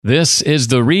This is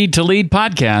the Read to Lead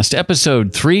podcast,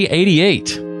 episode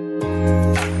 388.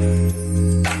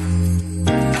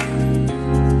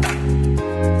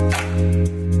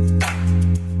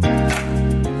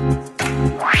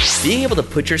 Being able to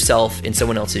put yourself in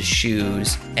someone else's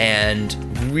shoes and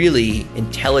really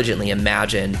intelligently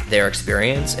imagine their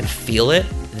experience and feel it,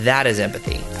 that is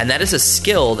empathy. And that is a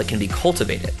skill that can be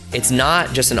cultivated. It's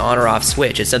not just an on or off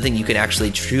switch. It's something you can actually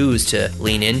choose to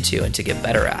lean into and to get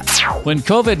better at. When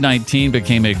COVID-19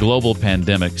 became a global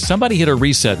pandemic, somebody hit a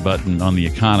reset button on the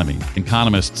economy.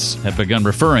 Economists have begun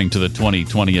referring to the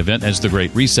 2020 event as the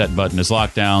Great Reset Button, as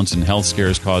lockdowns and health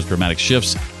scares caused dramatic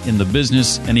shifts in the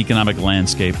business and economic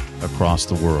landscape across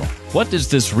the world. What does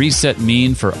this reset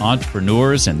mean for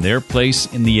entrepreneurs and their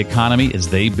place in the economy as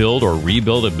they build or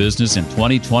rebuild a business in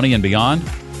 2020 and beyond?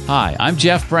 Hi, I'm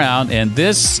Jeff Brown, and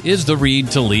this is the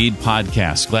Read to Lead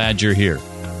podcast. Glad you're here.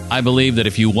 I believe that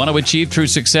if you want to achieve true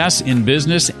success in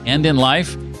business and in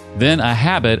life, then a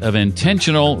habit of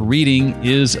intentional reading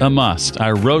is a must.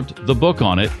 I wrote the book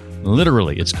on it.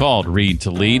 Literally, it's called Read to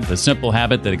Lead, the simple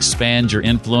habit that expands your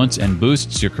influence and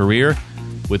boosts your career.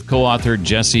 With co-author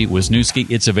Jesse Wisniewski.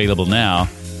 It's available now.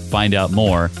 Find out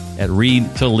more at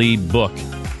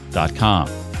readtoleadbook.com.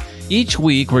 Each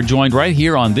week, we're joined right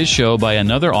here on this show by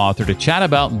another author to chat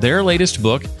about their latest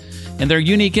book and their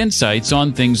unique insights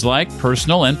on things like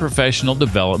personal and professional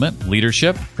development,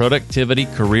 leadership, productivity,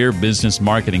 career, business,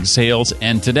 marketing, sales,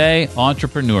 and today,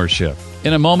 entrepreneurship.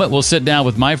 In a moment, we'll sit down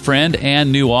with my friend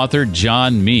and new author,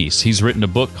 John Meese. He's written a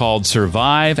book called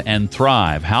Survive and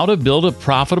Thrive: How to Build a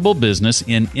Profitable Business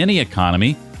in Any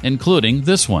Economy, including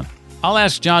this one. I'll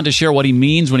ask John to share what he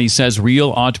means when he says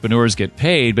real entrepreneurs get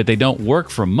paid, but they don't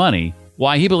work for money,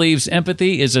 why he believes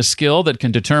empathy is a skill that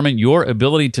can determine your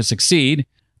ability to succeed,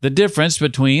 the difference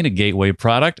between a gateway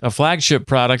product, a flagship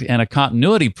product, and a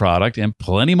continuity product, and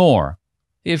plenty more.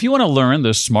 If you want to learn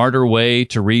the smarter way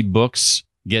to read books,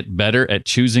 get better at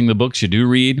choosing the books you do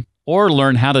read, or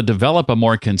learn how to develop a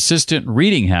more consistent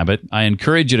reading habit, I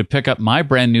encourage you to pick up my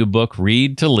brand new book,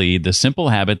 Read to Lead, the simple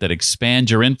habit that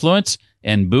expands your influence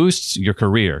and boosts your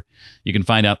career. You can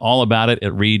find out all about it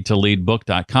at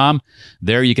readtoleadbook.com.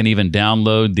 There you can even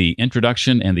download the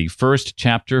introduction and the first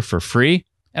chapter for free.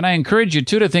 And I encourage you,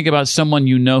 too, to think about someone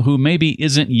you know who maybe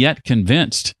isn't yet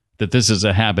convinced that this is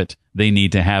a habit they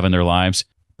need to have in their lives.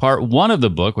 Part 1 of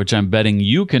the book, which I'm betting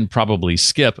you can probably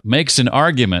skip, makes an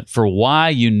argument for why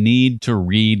you need to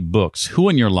read books. Who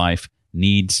in your life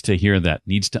needs to hear that,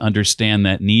 needs to understand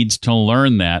that, needs to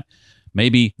learn that?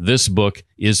 Maybe this book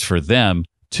is for them,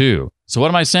 too. So what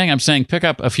am I saying? I'm saying pick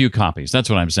up a few copies. That's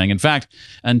what I'm saying. In fact,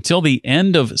 until the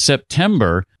end of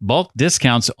September, bulk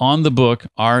discounts on the book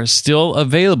are still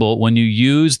available when you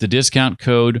use the discount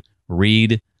code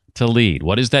READ to LEAD.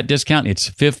 What is that discount? It's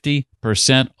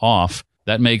 50% off.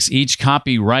 That makes each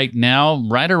copy right now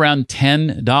right around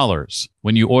 $10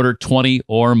 when you order 20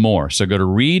 or more. So go to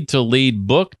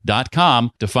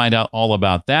readtoleadbook.com to find out all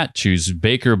about that. Choose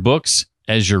Baker Books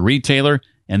as your retailer,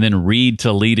 and then Read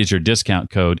to Lead as your discount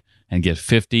code and get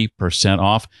 50%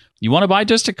 off. You want to buy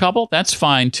just a couple? That's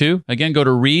fine too. Again, go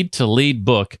to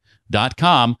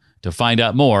readtoleadbook.com to find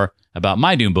out more about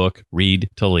my new book, Read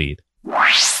to Lead.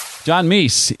 John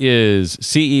Meese is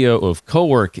CEO of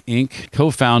Cowork Inc.,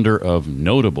 co-founder of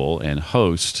Notable, and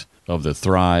host of the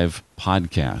Thrive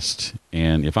podcast.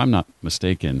 And if I'm not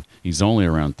mistaken, he's only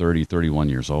around 30, 31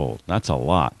 years old. That's a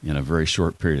lot in a very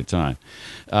short period of time.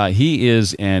 He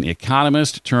is an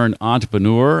economist turned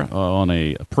entrepreneur on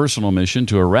a personal mission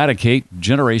to eradicate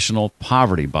generational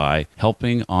poverty by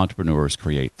helping entrepreneurs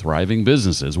create thriving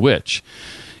businesses, which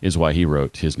is why he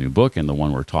wrote his new book and the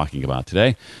one we're talking about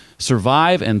today,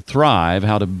 Survive and Thrive: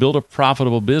 How to Build a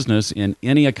Profitable Business in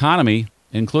Any Economy,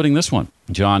 including this one.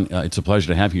 John, it's a pleasure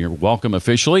to have you here. Welcome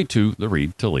officially to the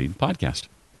Read to Lead podcast.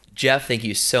 Jeff, thank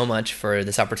you so much for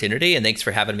this opportunity, and thanks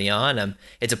for having me on.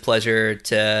 It's a pleasure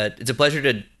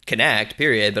to connect,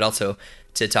 period, but also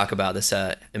to talk about this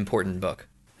important book.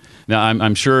 Now,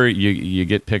 I'm sure you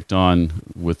get picked on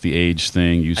with the age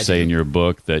thing. You say in your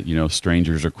book that,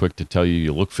 strangers are quick to tell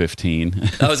you look 15.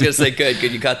 I was going to say, good,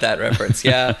 you got that reference.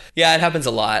 Yeah, it happens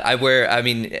a lot.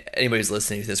 Anybody who's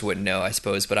listening to this wouldn't know, I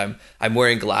suppose, but I'm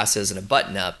wearing glasses and a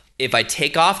button-up. If I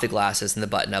take off the glasses and the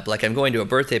button-up, like I'm going to a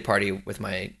birthday party with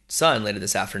my son later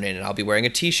this afternoon, and I'll be wearing a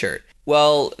t-shirt.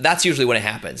 Well, that's usually when it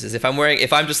happens. Is if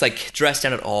I'm just like dressed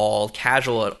down at all,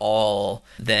 casual at all,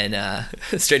 then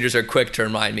strangers are quick to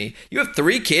remind me, you have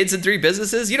 3 kids and 3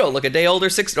 businesses. You don't look a day older,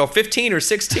 15 or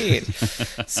 16.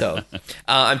 So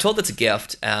I'm told that's a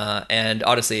gift, and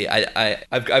honestly,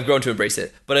 I've grown to embrace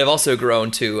it. But I've also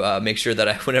grown to make sure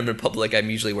that when I'm in public,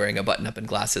 I'm usually wearing a button-up and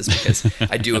glasses because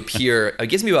I do appear. It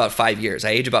gives me about 5 years.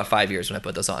 I age about 5 years when I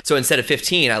put those on. So instead of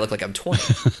 15, I look like I'm 20.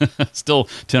 Still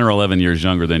 10 or 11 years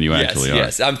younger than you actually are.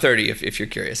 Yes, I'm 30 if you're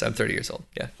curious. I'm 30 years old.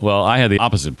 Yeah. Well, I had the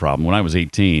opposite problem. When I was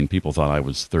 18, people thought I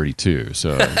was 32.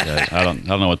 So I don't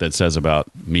know what that says about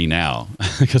me now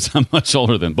because I'm much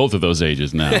older than both of those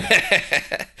ages now.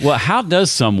 Well, how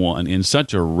does someone in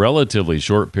such a relatively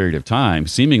short period of time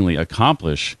seemingly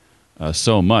accomplish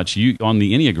so much? On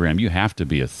the Enneagram, you have to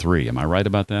be a 3. Am I right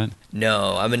about that?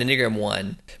 No, I'm an Enneagram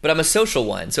 1, but I'm a social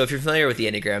 1. So if you're familiar with the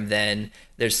Enneagram, then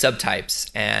there's subtypes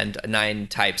and 9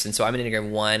 types. And so I'm an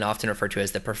Enneagram 1, often referred to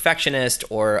as the perfectionist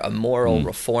or a moral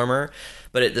reformer.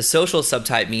 But the social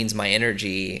subtype means my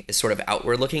energy is sort of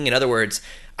outward looking. In other words,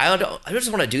 I don't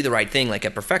just want to do the right thing like a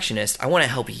perfectionist. I want to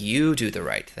help you do the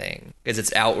right thing because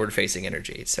it's outward facing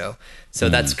energy. So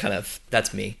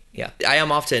that's me. Yeah. I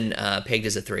am often pegged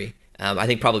as a 3. I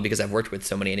think probably because I've worked with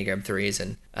so many Enneagram 3s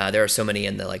and there are so many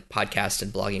in the like podcast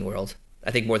and blogging world. I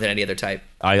think more than any other type.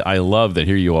 I love that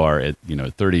here you are at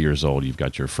 30 years old. You've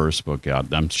got your first book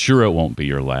out. I'm sure it won't be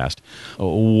your last.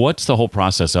 What's the whole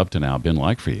process up to now been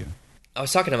like for you? I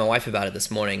was talking to my wife about it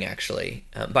this morning, actually.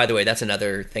 By the way, that's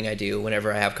another thing I do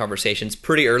whenever I have conversations.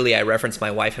 Pretty early, I reference my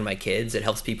wife and my kids. It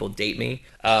helps people date me.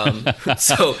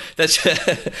 So that's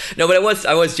no, but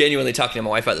I was genuinely talking to my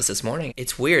wife about this morning.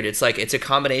 It's weird. It's like it's a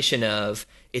combination of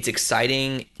it's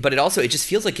exciting, but it just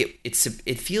feels like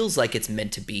it feels like it's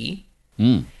meant to be.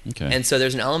 Okay. And so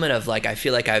there's an element of like I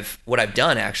feel like what I've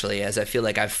done actually is I feel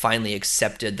like I've finally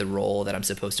accepted the role that I'm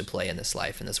supposed to play in this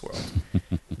life, in this world.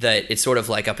 That it's sort of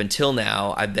like up until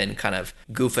now I've been kind of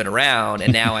goofing around,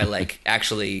 and now I like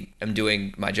actually am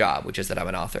doing my job, which is that I'm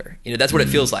an author. That's what it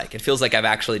feels like. It feels like I've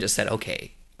actually just said,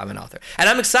 okay, I'm an author. And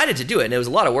I'm excited to do it. And it was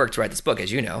a lot of work to write this book,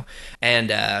 as you know.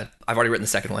 And I've already written the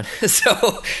second one.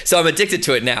 So I'm addicted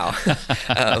to it now.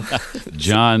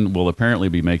 John will apparently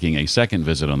be making a second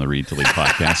visit on the Read to Lead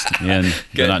podcast in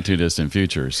the not too distant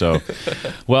future. So,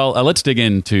 well, let's dig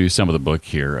into some of the book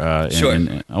here. Sure.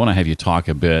 And I want to have you talk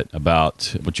a bit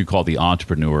about what you call the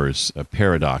entrepreneur's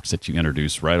paradox that you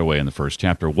introduced right away in the first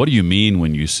chapter. What do you mean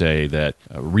when you say that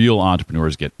real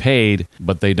entrepreneurs get paid,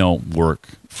 but they don't work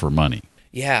for money?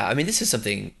 Yeah, I mean, this is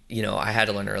something, I had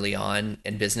to learn early on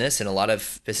in business, and a lot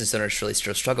of business owners really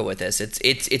struggle with this.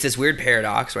 It's this weird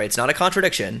paradox, right? It's not a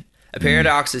contradiction. A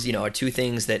paradox is, are two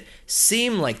things that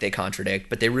seem like they contradict,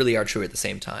 but they really are true at the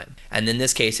same time. And in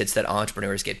this case, it's that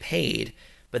entrepreneurs get paid,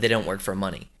 but they don't work for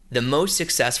money. The most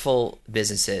successful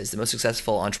businesses, the most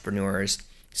successful entrepreneurs,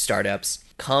 startups,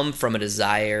 come from a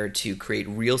desire to create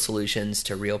real solutions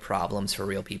to real problems for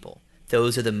real people.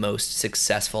 Those are the most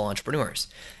successful entrepreneurs.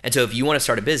 And so if you want to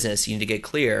start a business, you need to get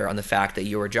clear on the fact that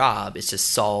your job is to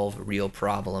solve real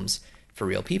problems for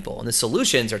real people. And the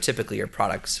solutions are typically your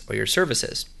products or your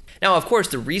services. Now, of course,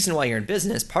 the reason why you're in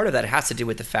business, part of that has to do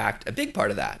with the fact, a big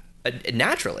part of that,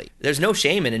 naturally. There's no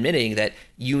shame in admitting that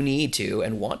you need to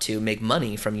and want to make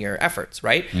money from your efforts,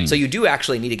 right? So you do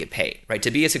actually need to get paid, right?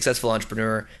 To be a successful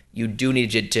entrepreneur, you do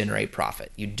need to generate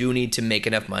profit. You do need to make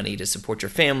enough money to support your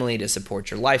family, to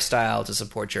support your lifestyle, to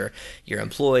support your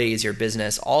employees, your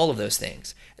business, all of those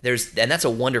things. And that's a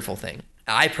wonderful thing.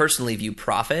 I personally view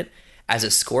profit as a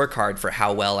scorecard for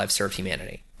how well I've served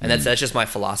humanity. And that's just my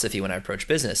philosophy when I approach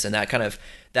business. And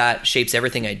that shapes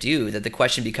everything I do, that the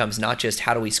question becomes not just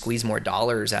how do we squeeze more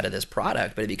dollars out of this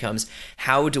product, but it becomes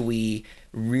how do we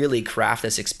really craft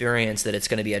this experience that it's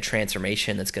going to be a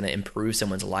transformation that's going to improve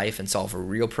someone's life and solve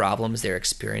real problems they're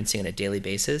experiencing on a daily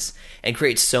basis and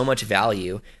create so much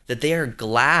value that they are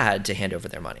glad to hand over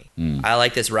their money. I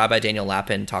like this. Rabbi Daniel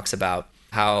Lapin talks about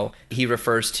how he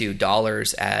refers to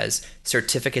dollars as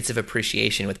certificates of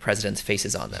appreciation with presidents'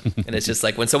 faces on them. And it's just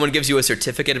like when someone gives you a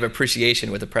certificate of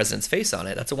appreciation with the president's face on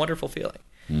it, that's a wonderful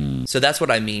feeling. So that's what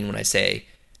I mean when I say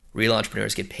real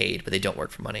entrepreneurs get paid, but they don't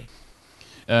work for money.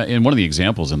 In one of the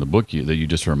examples in the book that you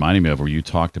just reminded me of, where you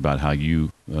talked about how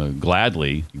you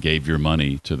gladly gave your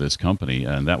money to this company,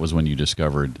 and that was when you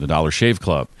discovered the Dollar Shave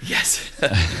Club. Yes.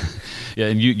 Yeah,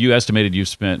 and you estimated you've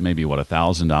spent maybe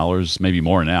 $1,000, maybe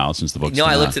more now since the book's No,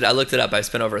 I looked it up. I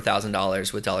spent over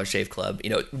 $1,000 with Dollar Shave Club.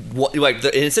 And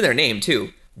it's in their name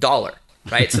too, dollar.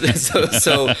 Right,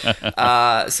 so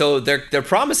their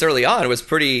promise early on was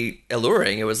pretty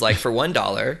alluring. It was like for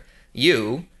 $1,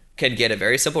 you can get a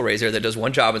very simple razor that does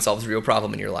one job and solves a real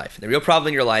problem in your life. And the real problem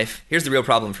in your life, here's the real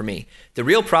problem for me. The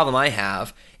real problem I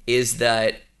have is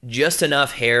that just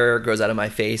enough hair grows out of my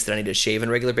face that I need to shave on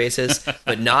a regular basis,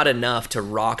 but not enough to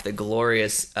rock the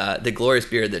glorious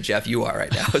beard that, Jeff, you are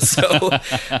right now.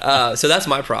 So that's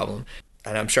my problem.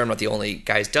 And I'm sure I'm not the only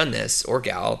guy who's done this, or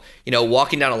gal,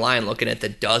 walking down a line looking at the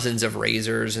dozens of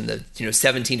razors and the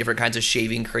 17 different kinds of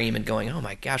shaving cream and going, oh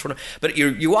my gosh. But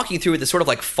you're walking through with this sort of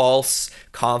like false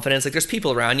confidence. Like there's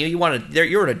people around you.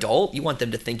 You're an adult. You want them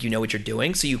to think you know what you're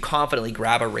doing. So you confidently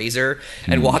grab a razor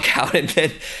and walk out, and then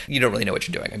you don't really know what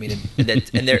you're doing. I mean,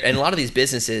 and a lot of these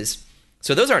businesses,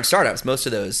 so those aren't startups. Most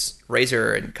of those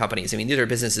razor and companies, I mean, these are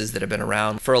businesses that have been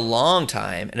around for a long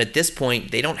time. And at this point,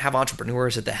 they don't have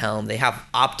entrepreneurs at the helm. They have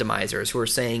optimizers who are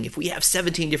saying, if we have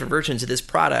 17 different versions of this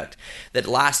product that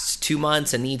lasts 2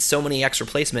 months and needs so many extra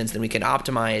placements, then we can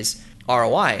optimize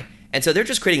ROI. And so they're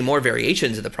just creating more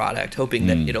variations of the product, hoping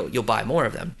that you'll buy more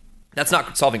of them. That's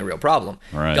not solving a real problem.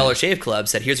 Right. Dollar Shave Club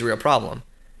said, here's a real problem.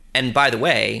 And by the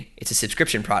way, it's a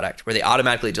subscription product where they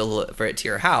automatically deliver it to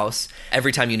your house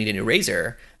every time you need a new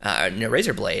razor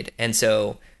blade. And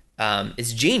so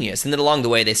it's genius. And then along the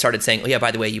way, they started saying, oh yeah,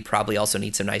 by the way, you probably also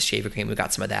need some nice shaving cream. We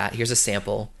got some of that. Here's a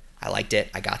sample. I liked it.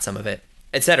 I got some of it,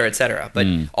 et cetera, et cetera. But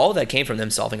all of that came from them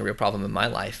solving a real problem in my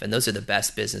life. And those are the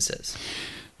best businesses.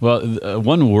 Well,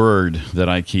 one word that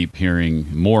I keep hearing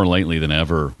more lately than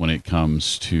ever when it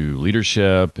comes to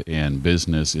leadership and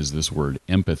business is this word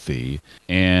empathy.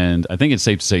 And I think it's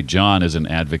safe to say John is an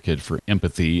advocate for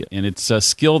empathy, and it's a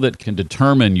skill that can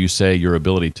determine, you say, your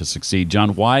ability to succeed.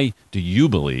 John, why do you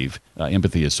believe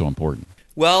empathy is so important?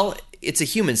 Well, it's a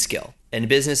human skill, and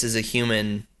business is a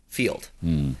human field.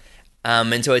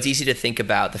 And so it's easy to think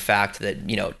about the fact that,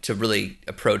 to really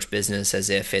approach business as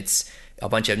if it's a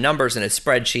bunch of numbers in a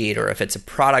spreadsheet, or if it's a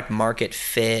product market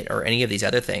fit, or any of these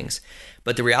other things.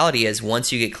 But the reality is,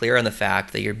 once you get clear on the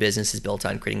fact that your business is built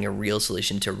on creating a real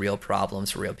solution to real problems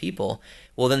for real people,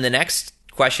 well, then the next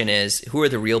question is, who are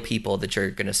the real people that you're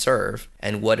going to serve,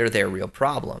 and what are their real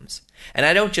problems? And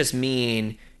I don't just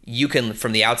mean you can,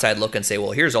 from the outside, look and say,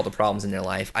 well, here's all the problems in their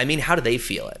life. I mean, how do they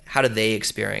feel it? How do they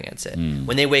experience it?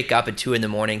 When they wake up at 2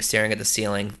 a.m, staring at the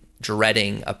ceiling,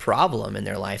 dreading a problem in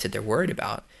their life that they're worried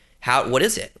about, what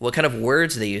is it? What kind of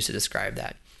words do they use to describe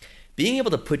that? Being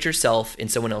able to put yourself in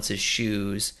someone else's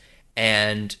shoes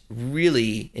and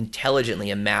really intelligently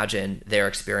imagine their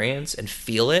experience and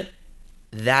feel it,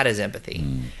 that is empathy.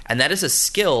 And that is a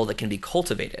skill that can be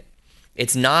cultivated.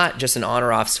 It's not just an on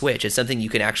or off switch. It's something you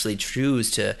can actually choose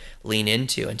to lean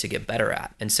into and to get better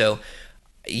at. And so,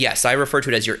 yes, I refer to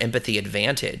it as your empathy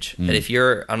advantage. That if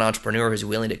you're an entrepreneur who's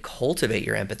willing to cultivate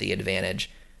your empathy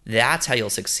advantage, that's how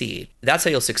you'll succeed. That's how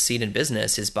you'll succeed in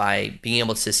business, is by being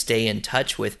able to stay in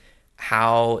touch with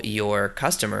how your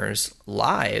customers'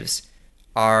 lives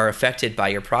are affected by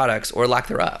your products or lack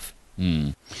thereof.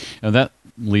 And that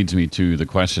leads me to the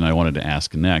question I wanted to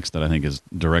ask next that I think is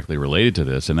directly related to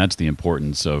this, and that's the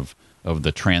importance of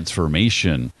the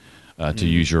transformation, to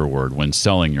use your word, when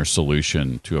selling your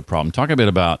solution to a problem. Talk a bit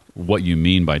about what you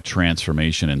mean by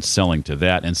transformation and selling to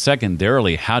that. And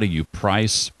secondarily, how do you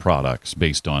price products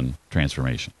based on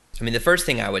transformation? I mean, the first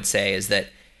thing I would say is that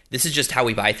this is just how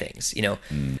we buy things.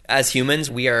 As humans,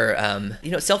 we are,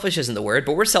 selfish isn't the word,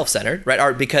 but we're self-centered,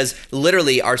 right? Because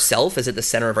literally our self is at the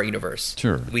center of our universe.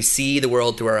 Sure. We see the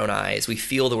world through our own eyes. We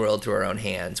feel the world through our own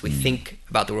hands. We think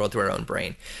about the world through our own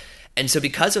brain. And so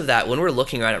because of that, when we're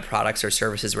looking around at products or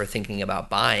services we're thinking about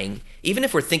buying, even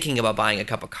if we're thinking about buying a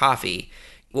cup of coffee,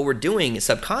 what we're doing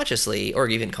subconsciously or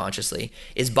even consciously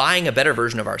is buying a better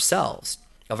version of ourselves,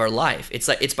 of our life.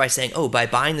 It's by saying, oh, by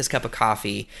buying this cup of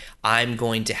coffee, I'm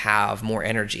going to have more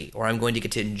energy, or I'm going to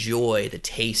get to enjoy the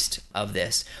taste of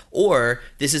this. Or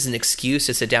this is an excuse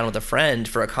to sit down with a friend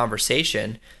for a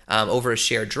conversation over a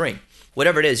shared drink.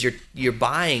 Whatever it is, you're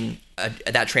buying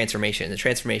that transformation. The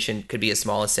transformation could be as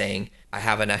small as saying, I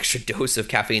have an extra dose of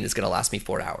caffeine that's going to last me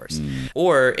 4 hours.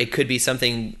 Or it could be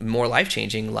something more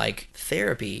life-changing like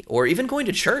therapy, or even going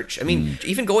to church. I mean,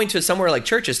 even going to somewhere like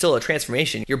church is still a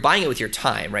transformation. You're buying it with your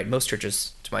time, right? Most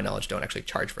churches, to my knowledge, don't actually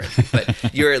charge for it.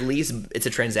 But you're at least, it's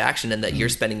a transaction in that you're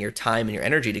spending your time and your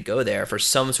energy to go there for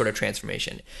some sort of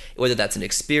transformation. Whether that's an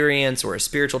experience or a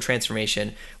spiritual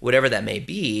transformation, whatever that may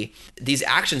be, these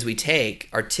actions we take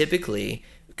are typically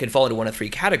can fall into one of 3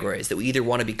 categories, that we either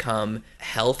want to become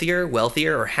healthier,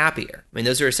 wealthier, or happier. I mean,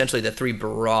 those are essentially the 3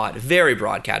 very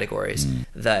broad categories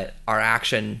that our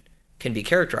action can be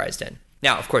characterized in.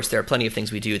 Now, of course, there are plenty of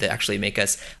things we do that actually make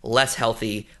us less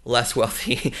healthy, less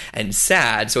wealthy, and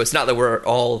sad. So it's not that we're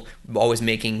always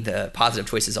making the positive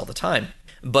choices all the time.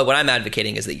 But what I'm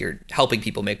advocating is that you're helping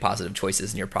people make positive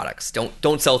choices in your products.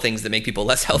 Don't sell things that make people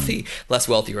less healthy, less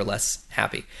wealthy, or less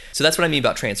happy. So that's what I mean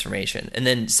about transformation. And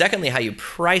then secondly, how you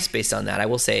price based on that, I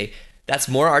will say that's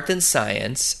more art than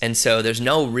science. And so there's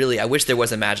no really, I wish there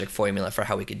was a magic formula for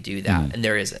how we could do that. And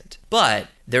there isn't. But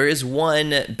there is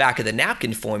one back of the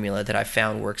napkin formula that I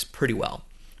found works pretty well.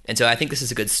 And so I think this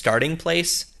is a good starting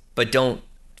place, but don't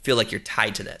feel like you're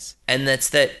tied to this. And that's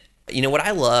that, what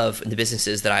I love in the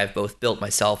businesses that I've both built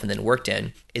myself and then worked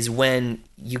in is when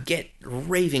you get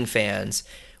raving fans,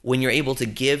 when you're able to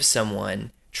give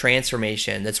someone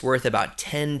transformation that's worth about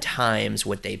 10 times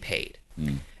what they paid.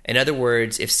 In other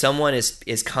words, if someone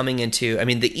is coming into,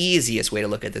 the easiest way to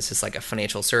look at this is like a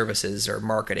financial services or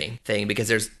marketing thing because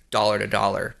there's dollar to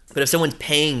dollar. But if someone's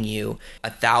paying you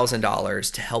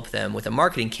 $1,000 to help them with a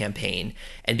marketing campaign,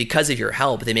 and because of your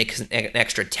help, they make an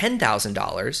extra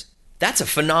 $10,000, that's a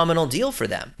phenomenal deal for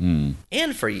them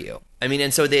and for you.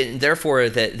 And so therefore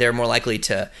they're more likely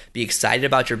to be excited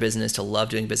about your business, to love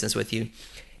doing business with you.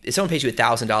 If someone pays you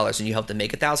 $1,000 and you help them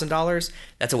make $1,000,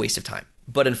 that's a waste of time.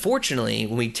 But unfortunately,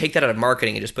 when we take that out of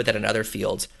marketing and just put that in other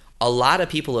fields, a lot of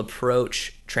people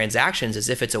approach transactions as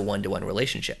if it's a one-to-one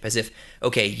relationship, as if,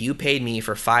 okay, you paid me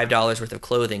for $5 worth of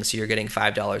clothing, so you're getting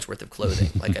 $5 worth of clothing,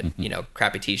 like a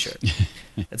crappy t-shirt.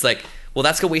 It's like, well,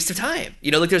 that's a waste of time.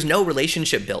 There's no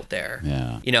relationship built there.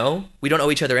 Yeah. We don't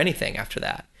owe each other anything after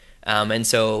that. And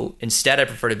so instead, I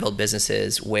prefer to build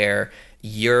businesses where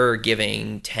you're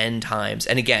giving 10 times.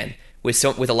 And again, with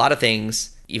a lot of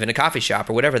things, even a coffee shop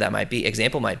or whatever that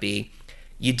example might be,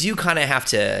 you do kind of have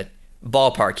to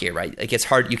ballpark here, right? Like it's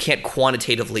hard. You can't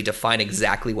quantitatively define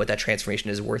exactly what that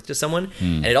transformation is worth to someone.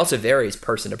 And it also varies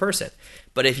person to person.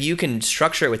 But if you can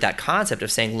structure it with that concept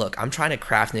of saying, look, I'm trying to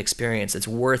craft an experience that's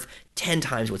worth 10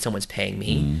 times what someone's paying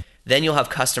me, then you'll have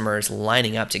customers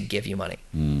lining up to give you money.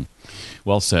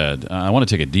 Well said. I want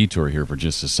to take a detour here for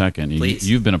just a second. Please.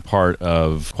 You've been a part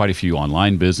of quite a few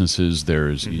online businesses.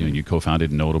 There's, you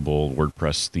co-founded Notable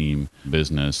WordPress theme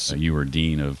business. You were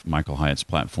dean of Michael Hyatt's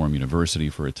Platform University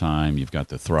for a time. You've got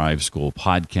the Thrive School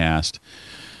podcast.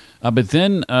 But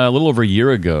then a little over a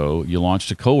year ago, you launched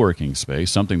a co-working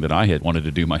space, something that I had wanted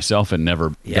to do myself and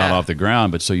never got off the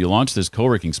ground. But so you launched this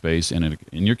co-working space in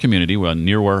your community,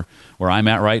 near where I'm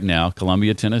at right now,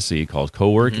 Columbia, Tennessee, called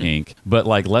Co-work Inc. But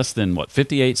like less than,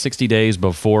 58, 60 days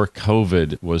before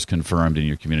COVID was confirmed in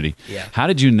your community. Yeah. How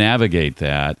did you navigate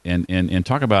that? And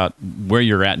talk about where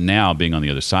you're at now, being on the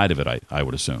other side of it, I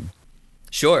would assume.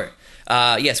 Sure.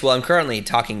 Yes, well, I'm currently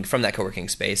talking from that co-working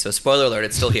space, so spoiler alert,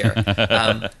 it's still here.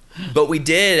 But we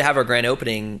did have our grand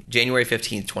opening January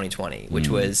 15th, 2020, which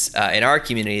was, in our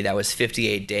community, that was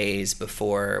 58 days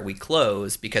before we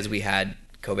closed because we had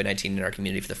COVID-19 in our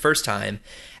community for the first time,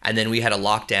 and then we had a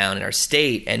lockdown in our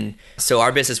state, and so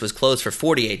our business was closed for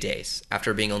 48 days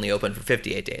after being only open for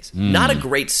 58 days. Not a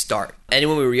great start. And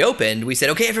when we reopened, we said,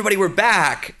 okay, everybody, we're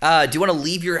back. Do you want to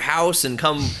leave your house and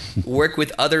come work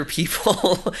with other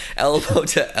people elbow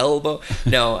to elbow?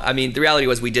 No, the reality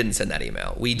was we didn't send that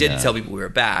email. We didn't tell people we were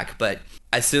back, but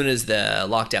as soon as the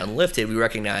lockdown lifted,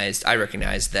 I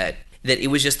recognized that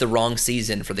it was just the wrong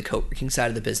season for the co-working side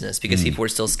of the business because people were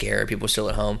still scared, people were still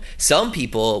at home. Some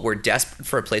people were desperate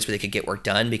for a place where they could get work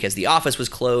done because the office was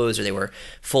closed, or they were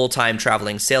full-time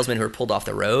traveling salesmen who were pulled off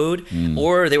the road,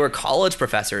 or they were college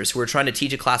professors who were trying to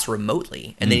teach a class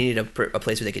remotely, and they needed a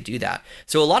place where they could do that.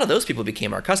 So a lot of those people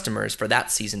became our customers for that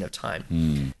season of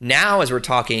time. Now, as we're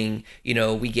talking,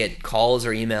 we get calls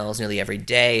or emails nearly every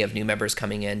day of new members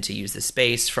coming in to use the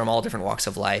space from all different walks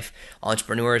of life,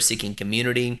 entrepreneurs seeking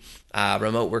community,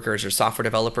 remote workers or software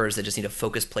developers that just need a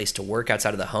focused place to work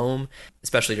outside of the home,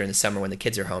 especially during the summer when the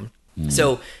kids are home.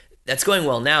 So that's going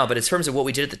well now, but in terms of what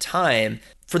we did at the time,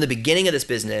 from the beginning of this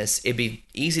business, it'd be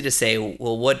easy to say,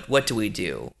 well, what do we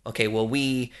do? Okay, well,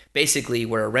 we're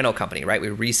a rental company, right? We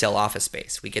resell office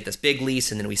space. We get this big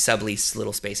lease and then we sublease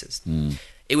little spaces.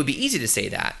 It would be easy to say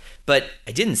that, but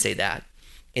I didn't say that.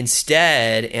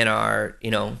 Instead, in our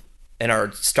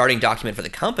starting document for the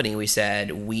company, we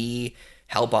said we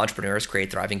help entrepreneurs create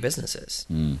thriving businesses.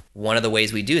 One of the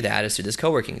ways we do that is through this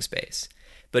co-working space.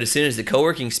 But as soon as the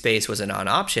co-working space was a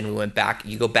non-option, we went back,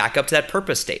 you go back up to that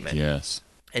purpose statement. Yes.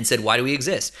 And said, why do we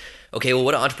exist? Okay, well,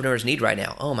 what do entrepreneurs need right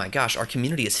now? Oh my gosh, our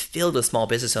community is filled with small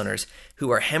business owners who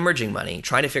are hemorrhaging money,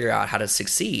 trying to figure out how to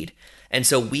succeed. And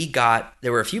so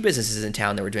there were a few businesses in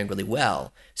town that were doing really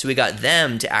well. So we got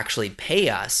them to actually pay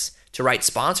us to write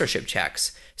sponsorship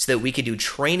checks so that we could do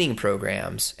training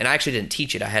programs. And I actually didn't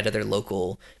teach it. I had other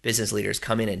local business leaders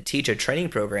come in and teach a training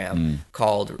program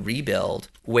called Rebuild,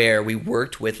 where we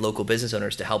worked with local business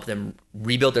owners to help them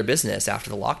rebuild their business after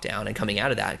the lockdown and coming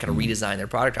out of that and kind of redesign their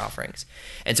product offerings.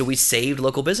 And so we saved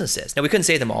local businesses. Now, we couldn't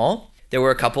save them all. There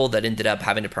were a couple that ended up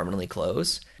having to permanently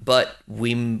close, but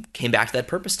we came back to that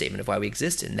purpose statement of why we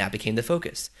existed, and that became the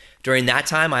focus. During that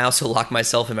time, I also locked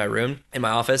myself in my room, in my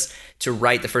office, to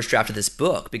write the first draft of this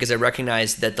book because I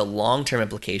recognized that the long-term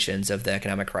implications of the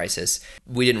economic crisis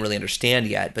we didn't really understand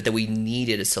yet, but that we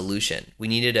needed a solution. We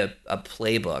needed a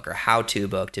playbook or how-to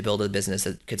book to build a business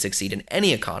that could succeed in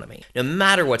any economy, no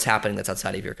matter what's happening that's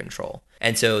outside of your control.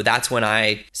 And so that's when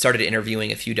I started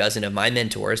interviewing a few dozen of my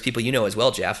mentors, people you know as well,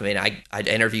 Jeff. I mean, I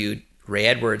interviewed Ray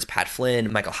Edwards, Pat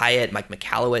Flynn, Michael Hyatt, Mike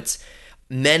Michalowicz,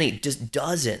 many, just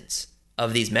dozens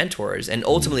of these mentors. And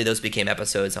ultimately, those became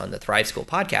episodes on the Thrive School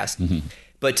podcast.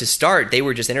 But to start, they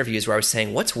were just interviews where I was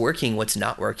saying, what's working, what's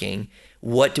not working,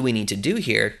 what do we need to do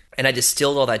here? And I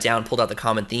distilled all that down, pulled out the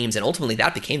common themes, and ultimately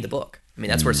that became the book. I mean,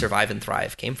 that's where Survive and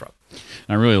Thrive came from.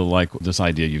 I really like this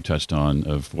idea you touched on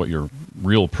of what your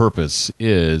real purpose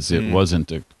is. It wasn't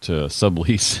to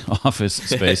sublease office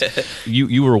space.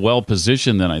 You were well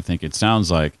positioned then, I think it sounds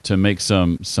like, to make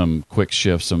some quick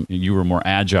shifts. You were more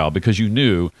agile because you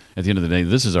knew at the end of the day,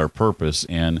 this is our purpose,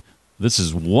 and this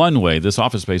is one way. This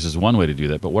office space is one way to do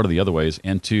that, but what are the other ways?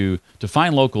 And to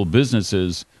find local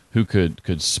businesses who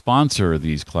could sponsor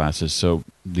these classes so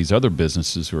these other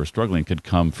businesses who are struggling could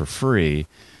come for free.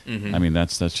 I mean,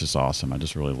 that's just awesome. I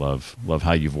just really love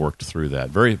how you've worked through that.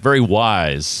 Very, very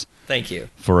wise. Thank you.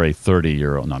 For a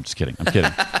 30-year-old. No, I'm just kidding.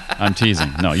 I'm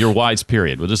teasing. No, you're wise,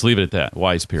 period. We'll just leave it at that.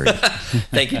 Wise, period.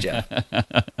 Thank you, Jeff.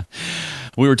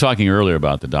 We were talking earlier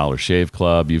about the Dollar Shave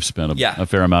Club. You've spent a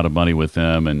fair amount of money with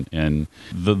them, and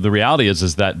the reality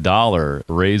is that dollar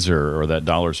razor or that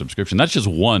dollar subscription, that's just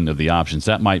one of the options.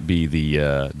 That might be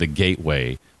the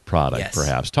gateway product,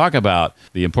 perhaps. Talk about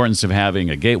the importance of having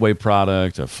a gateway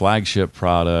product, a flagship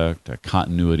product, a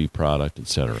continuity product, et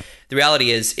cetera. The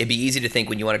reality is it'd be easy to think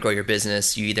when you want to grow your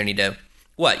business, you either need to,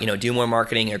 do more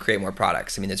marketing or create more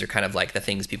products. I mean, those are kind of like the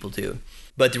things people do.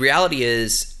 But the reality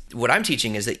is, what I'm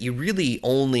teaching is that you really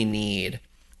only need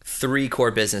 3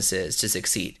 core businesses to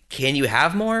succeed. Can you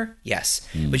have more? Yes.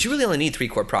 But you really only need 3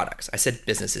 core products. I said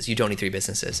businesses. You don't need 3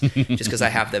 businesses. Just because I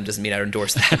have them doesn't mean I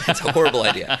endorse that. It's a horrible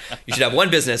idea. You should have 1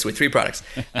 business with 3 products.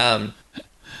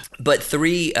 But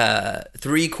three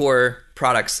core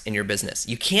products in your business.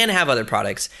 You can have other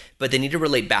products, but they need to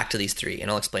relate back to these 3,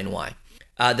 and I'll explain why.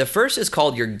 The first is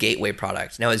called your gateway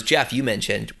product. Now, as Jeff, you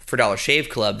mentioned, for Dollar Shave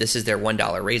Club, this is their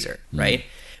 $1 razor, right?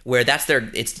 Where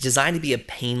it's designed to be a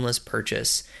painless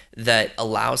purchase that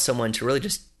allows someone to really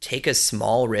just take a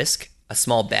small risk, a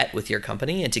small bet with your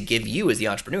company, and to give you as the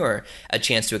entrepreneur a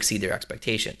chance to exceed their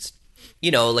expectations.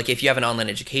 Like if you have an online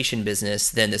education business,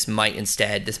 then this might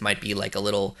be like a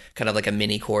little kind of like a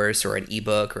mini course or an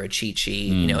ebook or a cheat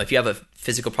sheet. If you have a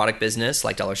physical product business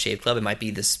like Dollar Shave Club, it might be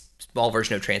this small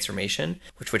version of transformation,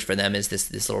 which for them is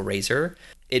this little razor.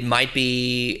 It might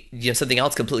be something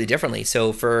else completely differently.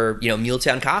 So for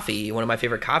Muletown Coffee, one of my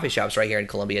favorite coffee shops right here in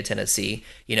Columbia, Tennessee,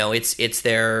 it's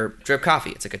their drip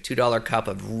coffee. It's like a $2 cup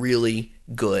of really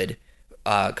good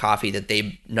coffee that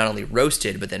they not only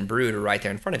roasted but then brewed right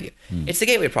there in front of you. It's the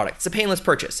gateway product. It's a painless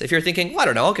purchase. If you're thinking, well, I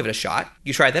don't know, I'll give it a shot,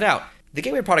 you try that out. The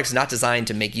gateway product is not designed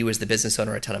to make you as the business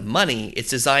owner a ton of money. It's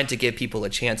designed to give people a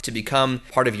chance to become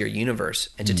part of your universe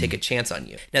and to take a chance on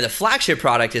you. Now, the flagship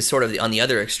product is sort of on the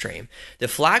other extreme. The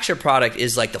flagship product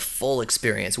is like the full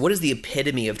experience. What is the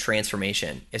epitome of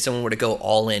transformation if someone were to go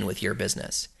all in with your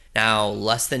business? Now,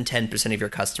 less than 10% of your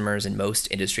customers in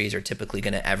most industries are typically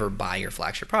going to ever buy your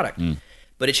flagship product.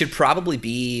 But it should probably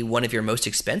be one of your most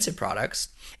expensive products.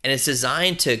 And it's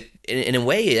designed to, in a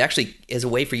way, it actually is a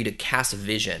way for you to cast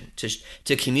vision,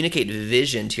 to communicate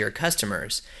vision to your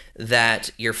customers that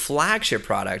your flagship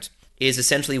product is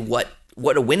essentially what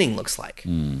a winning looks like,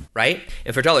 right?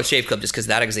 And for Dollar Shave Club, just because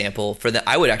that example,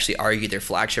 I would actually argue their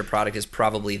flagship product is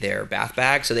probably their bath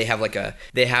bag. So they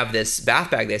have this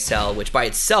bath bag they sell, which by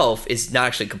itself is not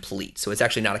actually complete. So it's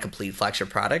actually not a complete flagship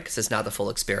product because it's not the full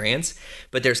experience.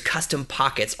 But there's custom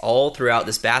pockets all throughout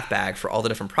this bath bag for all the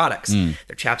different products. Their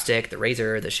chapstick, the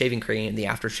razor, the shaving cream, the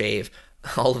aftershave,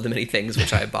 all of the many things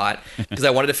which I bought because I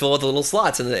wanted to fill out the little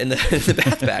slots in the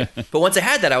bath bag. But once I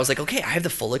had that, I was like, okay, I have the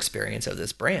full experience of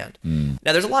this brand.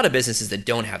 Now, there's a lot of businesses that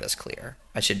don't have this clear.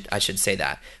 I should say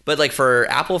that. But like for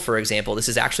Apple, for example, this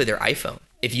is actually their iPhone.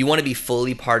 If you want to be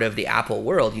fully part of the Apple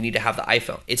world, you need to have the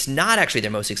iPhone. It's not actually their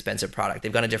most expensive product.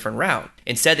 They've gone a different route.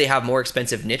 Instead, they have more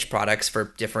expensive niche products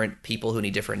for different people who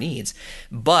need different needs.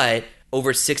 But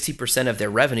over 60% of their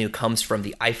revenue comes from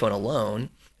the iPhone alone.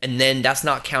 And then that's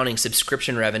not counting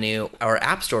subscription revenue or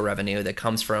App Store revenue that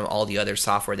comes from all the other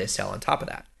software they sell on top of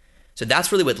that. So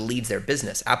that's really what leads their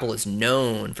business. Apple is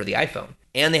known for the iPhone,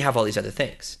 and they have all these other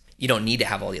things. You don't need to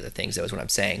have all the other things, though, is what I'm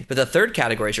saying. But the third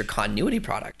category is your continuity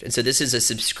product. And so this is a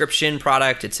subscription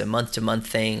product. It's a month-to-month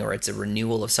thing, or it's a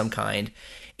renewal of some kind.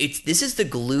 This is the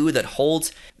glue that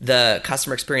holds the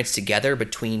customer experience together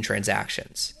between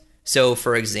transactions. So,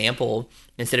 for example,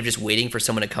 instead of just waiting for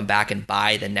someone to come back and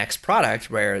buy the next product,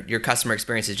 where your customer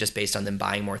experience is just based on them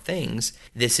buying more things,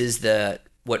 this is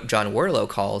what John Warlow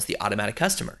calls the automatic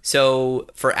customer. So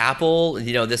for Apple,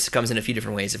 this comes in a few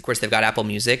different ways. Of course, they've got Apple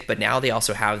Music, but now they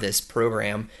also have this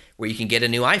program where you can get a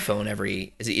new iPhone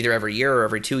either every year or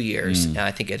every 2 years. And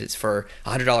I think it is for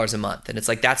 $100 a month. And it's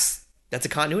like, that's a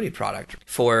continuity product.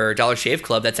 For Dollar Shave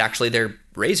Club, that's actually their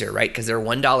razor, right? Because their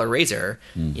 $1 razor,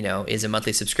 is a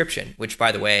monthly subscription, which,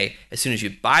 by the way, as soon as you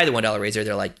buy the $1 razor,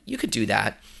 they're like, you could do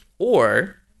that.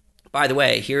 Or, by the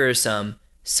way, here are some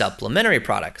supplementary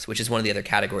products, which is one of the other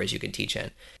categories you can teach in.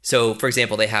 So, for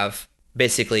example, they have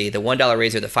basically the $1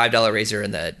 razor, the $5 razor,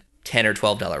 and the $10 or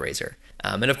 $12 razor.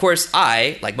 And of course,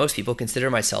 I, like most people, consider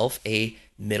myself a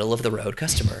middle-of-the-road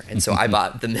customer. And so I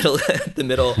bought the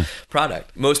middle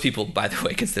product. Most people, by the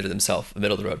way, consider themselves a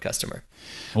middle-of-the-road customer.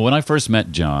 Well, when I first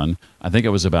met John, I think it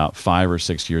was about 5 or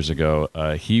 6 years ago,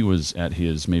 he was at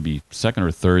his maybe second or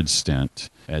third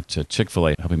stint at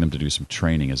Chick-fil-A, helping them to do some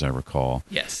training, as I recall.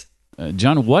 Yes.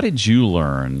 John, what did you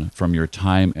learn from your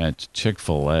time at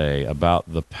Chick-fil-A about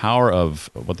the power of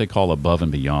what they call above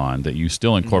and beyond that you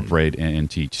still incorporate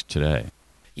and teach today?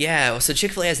 Yeah, well, so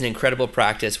Chick-fil-A has an incredible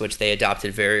practice which they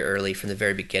adopted very early from the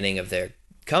very beginning of their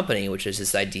company, which is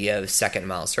this idea of second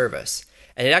mile service.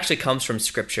 And it actually comes from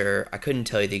Scripture. I couldn't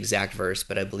tell you the exact verse,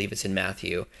 but I believe it's in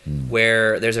Matthew,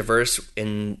 where there's a verse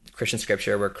in Christian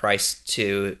Scripture where Christ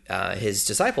to his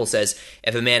disciples says,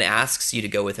 if a man asks you to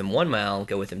go with him 1 mile,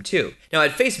 go with him 2. Now,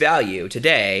 at face value,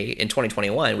 today, in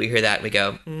 2021, we hear that and we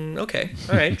go, okay,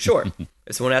 all right, sure.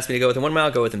 If someone asks me to go with him 1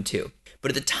 mile, go with him 2.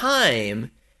 But at the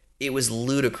time, it was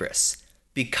ludicrous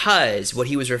because what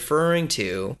he was referring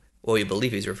to, what we believe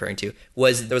he was referring to,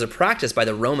 was there was a practice by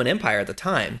the Roman Empire at the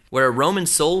time where a Roman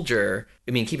soldier,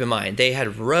 keep in mind, they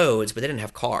had roads, but they didn't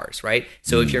have cars, right?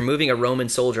 So if you're moving a Roman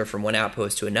soldier from one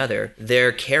outpost to another,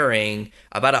 they're carrying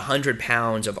about 100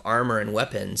 pounds of armor and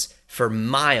weapons for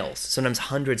miles, sometimes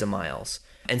hundreds of miles.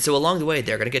 And so along the way,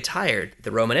 they're going to get tired.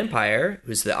 The Roman Empire,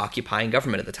 who's the occupying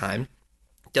government at the time,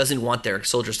 doesn't want their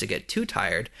soldiers to get too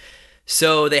tired.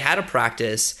 So they had a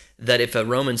practice that if a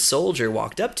Roman soldier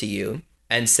walked up to you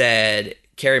and said,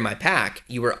 carry my pack,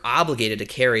 you were obligated to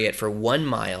carry it for 1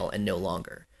 mile and no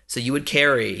longer. So you would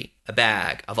carry a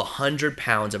bag of 100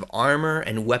 pounds of armor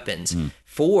and weapons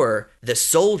for the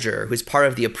soldier who's part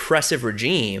of the oppressive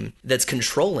regime that's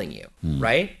controlling you,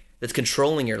 right? That's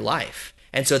controlling your life.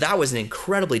 And so that was an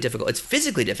incredibly difficult, it's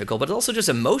physically difficult, but it's also just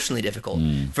emotionally difficult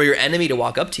for your enemy to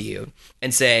walk up to you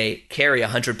and say, carry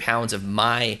 100 pounds of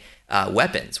my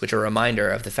weapons, which are a reminder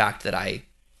of the fact that I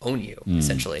own you,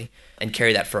 essentially, and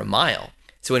carry that for 1 mile.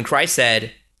 So when Christ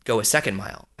said, go a second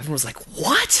mile, everyone was like,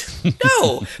 what?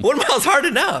 No, 1 mile is hard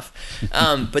enough.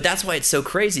 But that's why it's so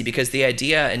crazy, because the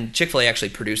idea, and Chick-fil-A actually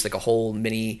produced like a whole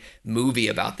mini movie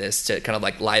about this to kind of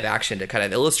like live action to kind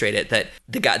of illustrate it, that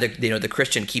the guy, the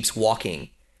Christian keeps walking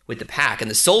with the pack, and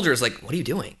the soldier's like, what are you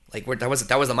doing? Like, that was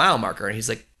the mile marker. And he's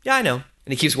like, yeah, I know.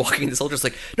 And he keeps walking. The soldier's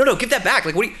like, no, give that back.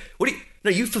 Like, what do you, no,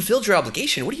 you fulfilled your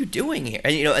obligation. What are you doing here?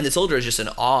 And, and the soldier is just in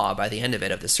awe by the end of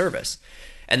it, of the service.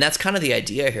 And that's kind of the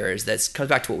idea here, is that comes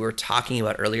back to what we were talking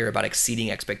about earlier about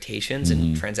exceeding expectations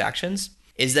in transactions,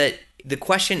 is that the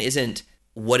question isn't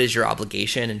what is your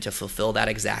obligation and to fulfill that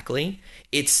exactly.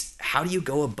 It's how do you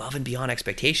go above and beyond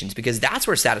expectations, because that's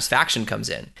where satisfaction comes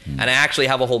in. And I actually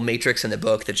have a whole matrix in the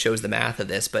book that shows the math of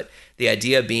this, but the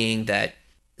idea being that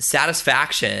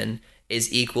satisfaction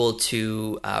is equal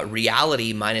to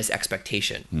reality minus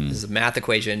expectation. This is a math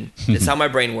equation. It's how my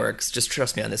brain works. Just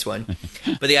trust me on this one.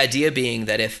 But the idea being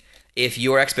that if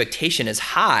your expectation is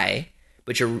high,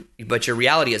 but your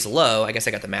reality is low, I guess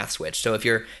I got the math switch. So if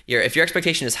your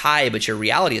expectation is high, but your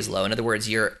reality is low, in other words,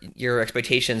 your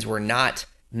expectations were not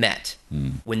met.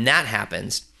 When that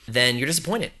happens, then you're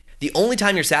disappointed. The only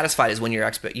time you're satisfied is when your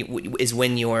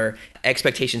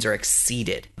expectations are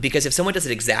exceeded. Because if someone does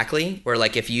it exactly, or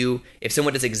like if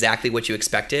someone does exactly what you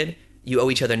expected, you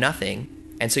owe each other nothing,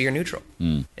 and so you're neutral.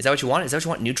 Is that what you want? Is that what you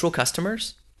want? Neutral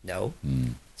customers? No.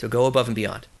 So go above and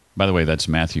beyond. By the way, that's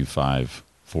Matthew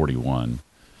 5:41.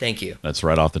 Thank you. That's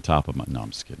right off the top of my. No, I'm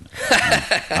just kidding.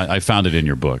 I found it in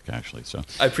your book, actually. So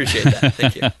I appreciate that.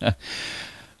 Thank you.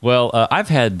 Well, I've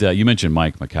had, you mentioned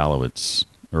Mike Michalowicz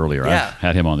earlier. Yeah. I've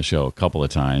had him on the show a couple of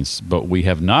times, but we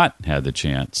have not had the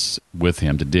chance with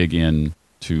him to dig in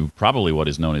to probably what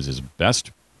is known as his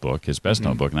best book, his best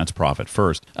known book, and that's Profit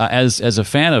First. As a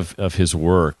fan of his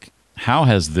work, how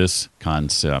has this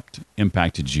concept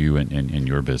impacted you and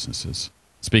your businesses?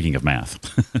 Speaking of math.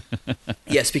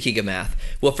 Yeah, speaking of math.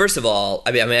 Well, first of all,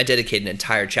 I dedicated an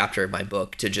entire chapter of my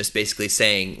book to just basically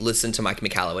saying, listen to Mike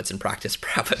Michalowicz and practice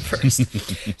profit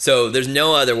first. So there's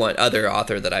no other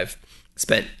author that I've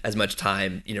spent as much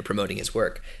time, promoting his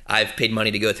work. I've paid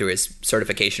money to go through his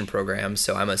certification program,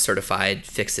 so I'm a certified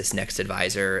Fix This Next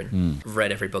advisor, and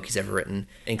read every book he's ever written,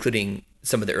 including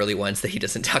some of the early ones that he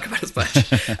doesn't talk about as much.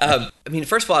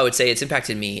 First of all, I would say it's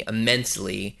impacted me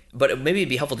immensely, but maybe it'd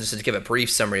be helpful just to give a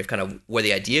brief summary of kind of where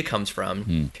the idea comes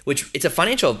from, which it's a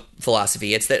financial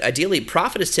philosophy. It's that ideally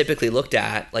profit is typically looked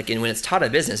at, like when it's taught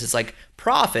in business, it's like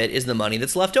profit is the money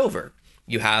that's left over.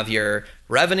 You have your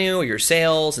revenue or your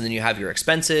sales, and then you have your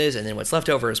expenses, and then what's left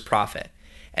over is profit.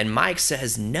 And Mike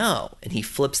says no, and he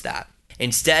flips that.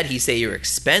 Instead, he says your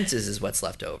expenses is what's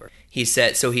left over. He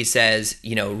says,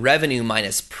 revenue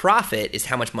minus profit is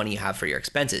how much money you have for your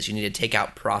expenses. You need to take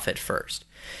out profit first.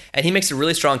 And he makes a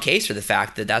really strong case for the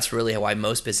fact that that's really why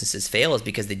most businesses fail, is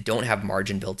because they don't have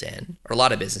margin built in, or a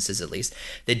lot of businesses at least,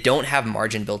 they don't have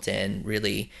margin built in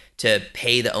really to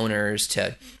pay the owners,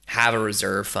 to have a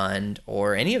reserve fund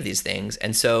or any of these things.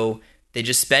 And so they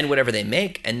just spend whatever they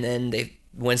make, and then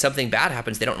when something bad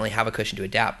happens, they don't really have a cushion to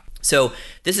adapt. So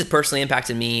this has personally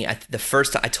impacted me. The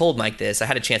first time I told Mike this, I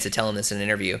had a chance to tell him this in an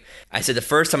interview. I said the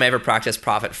first time I ever practiced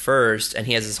profit first, and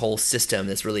he has this whole system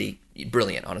that's really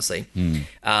brilliant, honestly,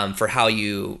 for how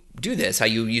you do this, how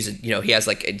you use it. He has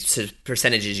like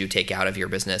percentages you take out of your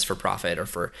business for profit or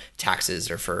for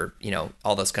taxes or for,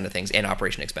 all those kind of things, and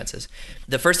operation expenses.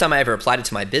 The first time I ever applied it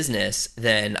to my business,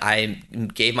 then I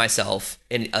gave myself,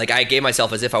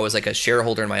 as if I was like a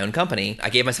shareholder in my own company,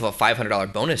 I gave myself a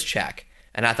 $500 bonus check.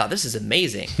 And I thought, this is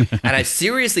amazing. And I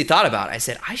seriously thought about it. I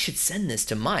said, I should send this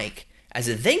to Mike as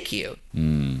a thank you.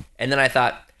 And then I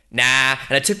thought, nah.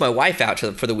 And I took my wife out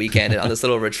for the weekend on this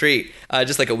little retreat,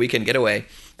 just like a weekend getaway.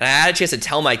 And I had a chance to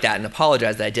tell Mike that and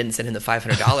apologize that I didn't send him the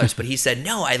 $500. But he said,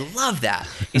 no, I love that.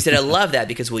 He said, I love that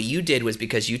because what you did was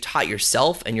because you taught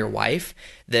yourself and your wife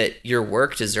that your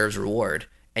work deserves reward.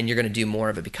 And you're going to do more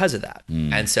of it because of that.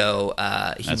 And so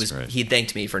he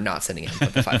thanked me for not sending him the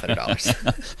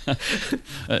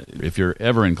 $500. If you're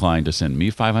ever inclined to send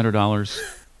me $500,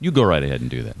 you go right ahead and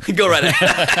do that. Go right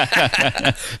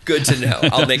ahead. Good to know.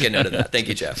 I'll make a note of that. Thank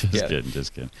you, Jeff.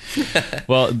 Just kidding.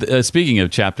 Well, speaking of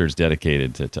chapters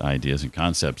dedicated to ideas and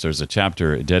concepts, there's a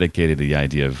chapter dedicated to the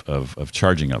idea of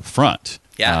charging up front.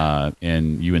 Yeah.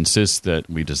 And you insist that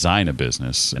we design a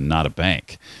business and not a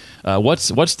bank. What's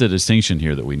the distinction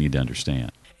here that we need to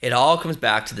understand? It all comes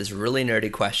back to this really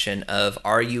nerdy question of,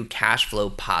 are you cash flow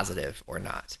positive or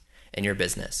not in your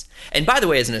business? And by the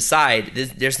way, as an aside,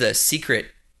 there's the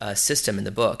secret system in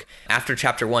the book. After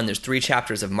chapter 1, there's 3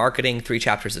 chapters of marketing, 3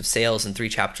 chapters of sales, and 3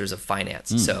 chapters of finance.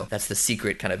 So that's the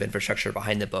secret kind of infrastructure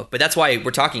behind the book. But that's why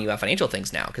we're talking about financial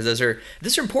things now, because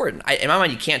these are important. In my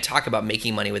mind, you can't talk about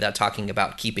making money without talking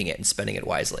about keeping it and spending it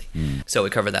wisely. So we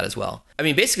cover that as well.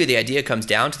 Basically, the idea comes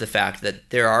down to the fact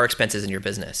that there are expenses in your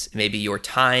business. Maybe your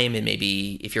time, and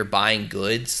maybe if you're buying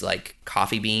goods like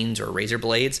coffee beans or razor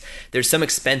blades, there's some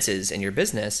expenses in your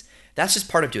business. That's just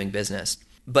part of doing business.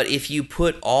 But if you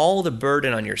put all the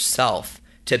burden on yourself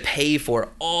to pay for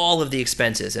all of the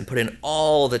expenses and put in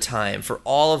all the time for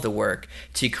all of the work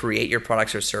to create your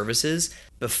products or services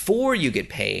before you get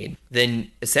paid,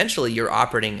 then essentially you're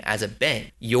operating as a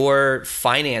bank. You're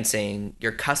financing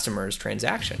your customer's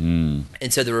transaction.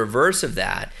 And so the reverse of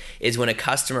that is when a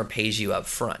customer pays you up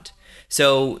front.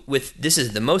 So this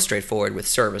is the most straightforward with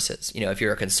services. If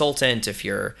you're a consultant, if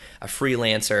you're a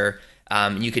freelancer,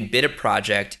 you can bid a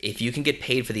project. If you can get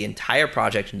paid for the entire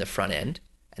project in the front end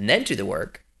and then do the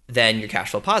work, then you're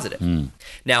cash flow positive.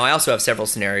 Now, I also have several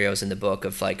scenarios in the book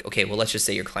of like, okay, well, let's just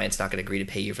say your client's not going to agree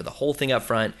to pay you for the whole thing up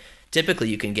front. Typically,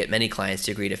 you can get many clients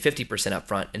to agree to 50% up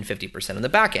front and 50% on the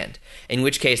back end, in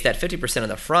which case that 50% on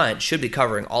the front should be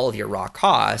covering all of your raw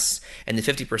costs, and the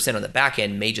 50% on the back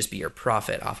end may just be your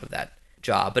profit off of that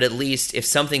job. But at least if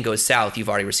something goes south, you've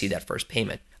already received that first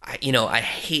payment. I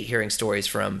hate hearing stories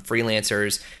from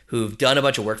freelancers who've done a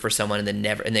bunch of work for someone and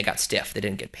they got stiff. They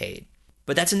didn't get paid.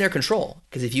 But that's in their control,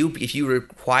 because if you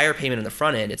require payment on the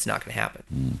front end, it's not going to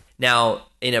happen. Now,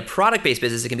 in a product-based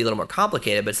business, it can be a little more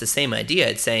complicated, but it's the same idea.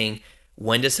 It's saying,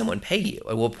 when does someone pay you?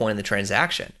 At what point in the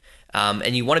transaction?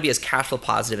 And you want to be as cash flow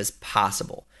positive as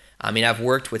possible. I've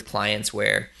worked with clients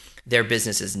where their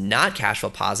business is not cash flow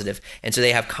positive. And so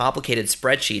they have complicated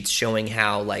spreadsheets showing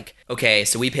how like, okay,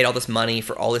 so we paid all this money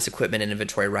for all this equipment and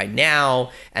inventory right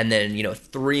now. And then,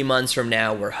 3 months from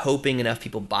now, we're hoping enough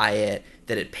people buy it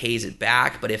that it pays it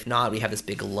back. But if not, we have this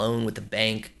big loan with the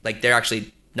bank. Like they're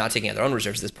actually not taking out their own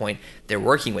reserves at this point. They're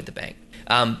working with the bank.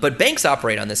 But banks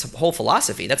operate on this whole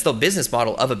philosophy. That's the business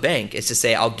model of a bank, is to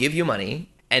say, I'll give you money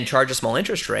and charge a small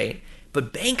interest rate.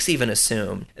 But banks even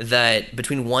assume that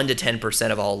between 1% to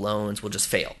 10% of all loans will just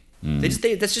fail. That's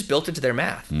just built into their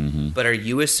math. But are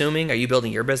you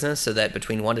building your business so that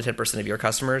between 1% to 10% of your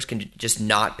customers can just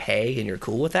not pay and you're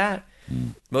cool with that?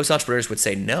 Most entrepreneurs would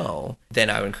say no. Then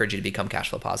I would encourage you to become cash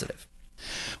flow positive.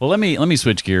 Well, let me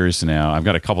switch gears now. I've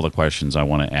got a couple of questions I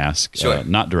want to ask, Sure.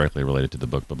 not directly related to the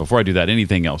book. But before I do that,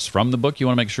 anything else from the book you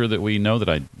want to make sure that we know that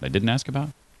I didn't ask about?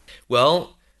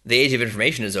 Well, the age of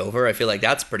information is over. I feel like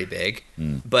that's pretty big.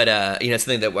 But, it's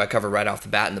something that I cover right off the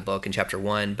bat in the book in chapter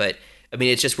 1. But, I mean,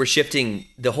 it's just we're shifting.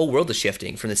 The whole world is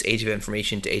shifting from this age of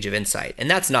information to age of insight.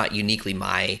 And that's not uniquely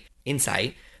my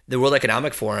insight. The World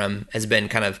Economic Forum has been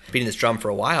kind of beating this drum for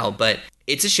a while, but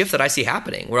it's a shift that I see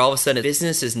happening where all of a sudden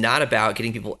business is not about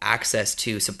getting people access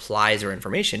to supplies or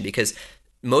information, because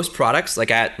most products, like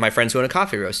at my friends who own a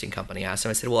coffee roasting company, I asked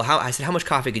him, I said, well, how much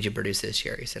coffee could you produce this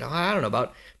year? He said, I don't know,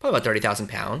 probably about 30,000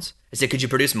 pounds. I said, could you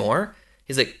produce more?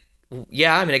 He's like, well,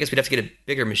 yeah, I guess we'd have to get a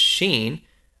bigger machine.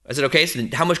 I said, okay, so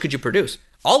then how much could you produce?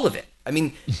 All of it.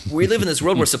 We live in this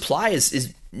world where supply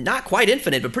is not quite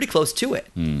infinite, but pretty close to it.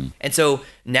 And so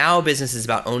now business is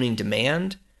about owning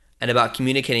demand and about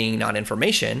communicating not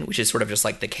information, which is sort of just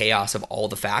like the chaos of all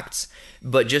the facts,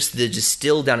 but just the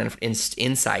distilled down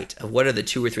insight of what are the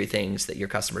 2 or 3 things that your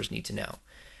customers need to know.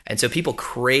 And so people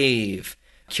crave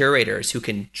curators who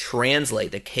can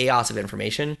translate the chaos of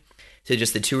information to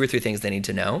just the 2 or 3 things they need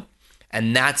to know.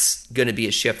 And that's going to be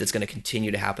a shift that's going to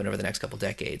continue to happen over the next couple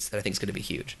decades that I think is going to be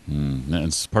huge.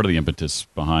 That's part of the impetus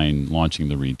behind launching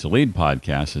the Read to Lead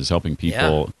podcast, is helping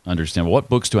people understand, well, what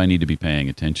books do I need to be paying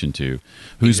attention to?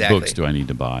 Whose books do I need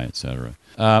to buy, et cetera?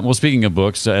 Well, speaking of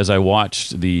books, as I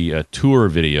watched the tour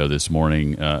video this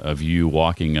morning of you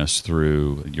walking us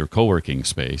through your co-working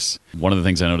space, one of the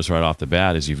things I noticed right off the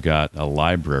bat is you've got a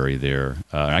library there.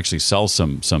 Actually sell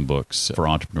some books for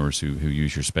entrepreneurs who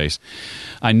use your space.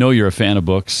 I know you're a fan of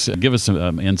books. Give us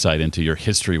some insight into your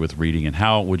history with reading, and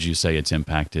how would you say it's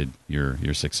impacted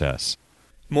your success?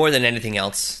 More than anything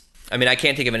else. I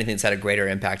can't think of anything that's had a greater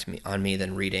impact on me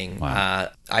than reading. Wow.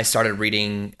 I started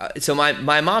reading. So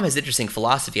my mom has interesting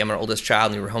philosophy. I'm her oldest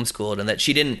child, and we were homeschooled, and that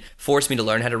she didn't force me to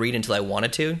learn how to read until I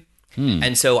wanted to.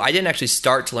 And so I didn't actually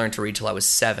start to learn to read till I was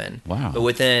 7. Wow. But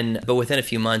within a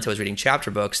few months, I was reading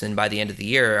chapter books, and by the end of the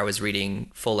year, I was reading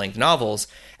full-length novels.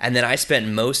 And then I spent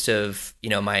most of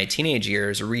my teenage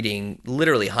years reading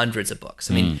literally hundreds of books.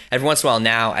 Every once in a while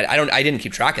now, I didn't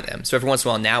keep track of them. So every once in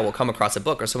a while now, we'll come across a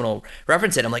book or someone will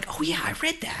reference it. I'm like, oh yeah, I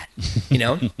read that.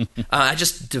 I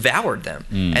just devoured them.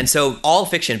 And so all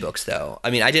fiction books, though.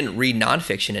 I didn't read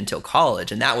nonfiction until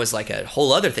college, and that was like a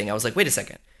whole other thing. I was like, wait a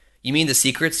second. You mean the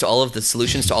secrets to all of the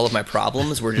solutions to all of my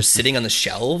problems were just sitting on the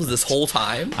shelves this whole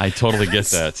time? I totally get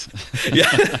that.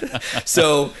 Yeah.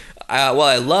 So while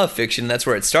I love fiction, that's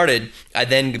where it started, I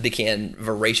then began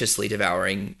voraciously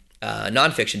devouring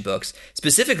nonfiction books.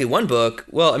 Specifically one book,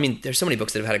 there's so many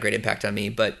books that have had a great impact on me,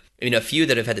 but a few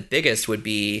that have had the biggest would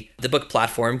be the book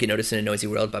Platform, Get Noticed in a Noisy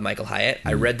World by Michael Hyatt.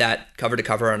 I read that cover to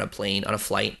cover on a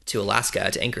flight to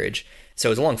Alaska, to Anchorage. So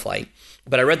it was a long flight.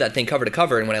 But I read that thing cover to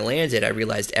cover, and when I landed, I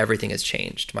realized everything has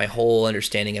changed. My whole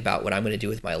understanding about what I'm going to do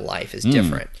with my life is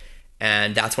different.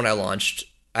 And that's when I launched.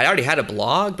 I already had a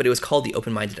blog, but it was called The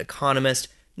Open-Minded Economist.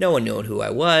 No one knew who I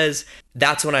was.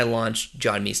 That's when I launched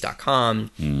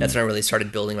johnmeese.com. That's when I really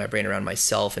started building my brain around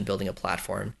myself and building a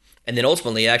platform. And then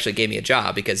ultimately, it actually gave me a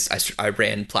job because I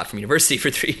ran Platform University for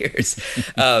 3 years.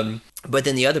 But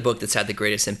then the other book that's had the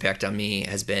greatest impact on me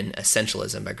has been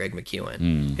Essentialism by Greg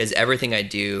McKeown. Because everything I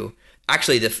do...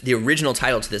 Actually, the original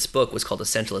title to this book was called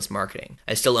Essentialist Marketing.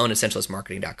 I still own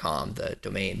essentialistmarketing.com, the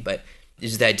domain. But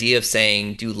it's the idea of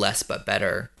saying, do less but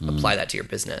better. Apply that to your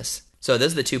business. So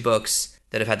those are the 2 books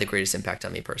that have had the greatest impact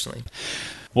on me personally.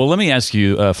 Well, let me ask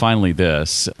you finally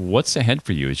this. What's ahead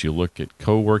for you as you look at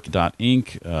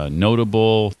Cowork.inc,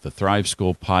 Notable, the Thrive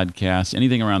School podcast,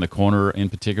 anything around the corner in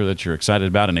particular that you're excited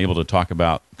about and able to talk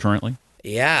about currently?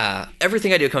 Yeah.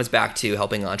 Everything I do comes back to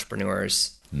helping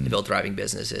entrepreneurs to build thriving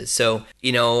businesses. So,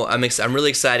 I'm really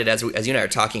excited as you and I are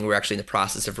talking, we're actually in the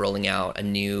process of rolling out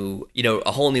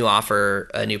a whole new offer,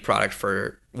 a new product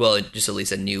just at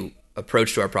least a new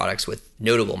approach to our products with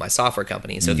Notable, my software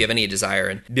company. So if you have any desire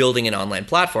in building an online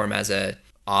platform as a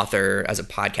author, as a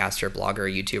podcaster, blogger,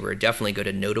 YouTuber, definitely go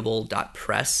to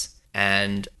notable.press.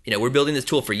 And, we're building this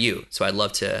tool for you. So I'd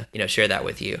love to, share that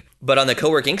with you. But on the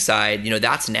Co-work Inc. side,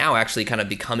 that's now actually kind of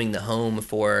becoming the home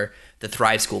for the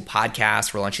Thrive School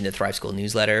podcast. We're launching the Thrive School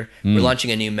newsletter. We're launching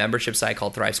a new membership site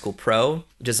called Thrive School Pro,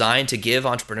 designed to give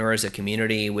entrepreneurs a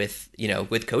community with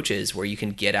coaches where you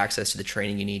can get access to the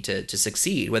training you need to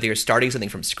succeed, whether you're starting something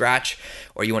from scratch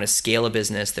or you want to scale a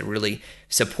business that really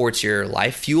supports your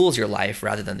life, fuels your life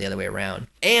rather than the other way around.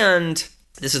 And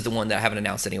this is the one that I haven't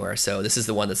announced anywhere. So this is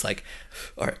the one that's like,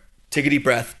 all right, take a deep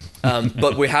breath.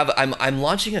 But I'm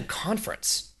launching a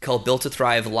conference called Built to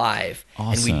Thrive Live.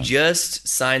 Awesome. And we just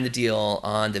signed the deal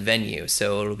on the venue.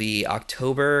 So it'll be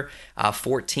October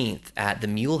 14th at the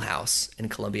Mule House in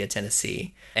Columbia,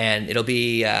 Tennessee. And it'll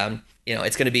be,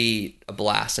 it's going to be a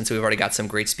blast. And so we've already got some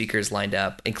great speakers lined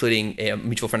up, including a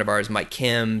mutual friend of ours, Mike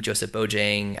Kim, Joseph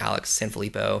Bojang, Alex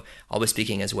Sanfilippo, all be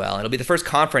speaking as well. And it'll be the first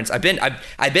conference. I've been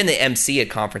the MC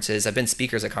at conferences. I've been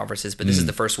speakers at conferences, but this is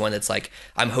the first one that's like,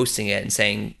 I'm hosting it and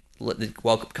saying,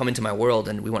 welcome, come into my world,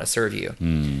 and we want to serve you.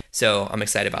 So I'm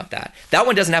excited about that. That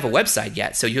one doesn't have a website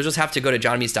yet, so you'll just have to go to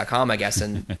johnmeese.com, I guess,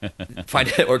 and find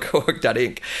it, or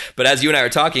cowork.inc. But as you and I are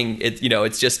talking,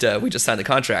 it's just we just signed the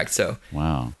contract. So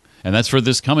wow, and that's for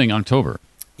this coming October.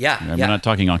 Yeah, We're not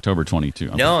talking October 22.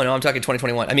 Okay. No, I'm talking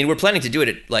 2021. I mean, we're planning to do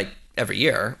it like every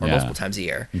year or multiple times a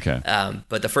year. Okay.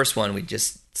 But the first one we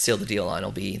just sealed the deal on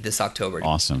will be this October.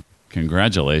 Awesome.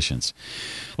 Congratulations.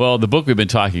 Well, the book we've been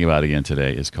talking about again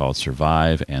today is called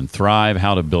Survive and Thrive,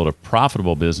 How to Build a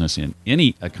Profitable Business in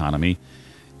Any Economy,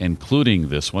 including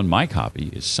this one. My copy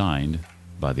is signed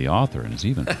by the author and is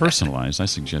even personalized. I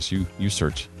suggest you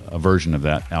search a version of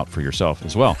that out for yourself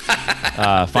as well.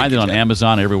 Find it on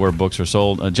Amazon, everywhere books are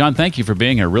sold. John, thank you for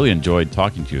being here. Really enjoyed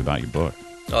talking to you about your book.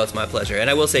 Oh, it's my pleasure. And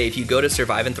I will say, if you go to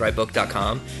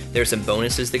surviveandthrivebook.com, there's some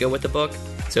bonuses that go with the book.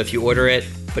 So if you order it,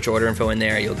 put your order info in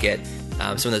there, you'll get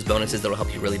some of those bonuses that will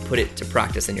help you really put it to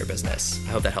practice in your business. I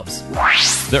hope that helps.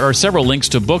 There are several links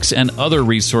to books and other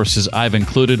resources I've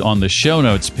included on the show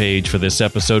notes page for this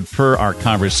episode per our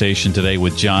conversation today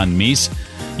with John Meese.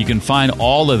 You can find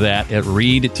all of that at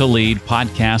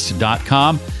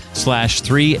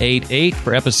readtoleadpodcast.com/388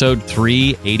 for episode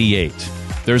 388.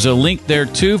 There's a link there,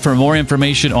 too, for more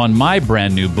information on my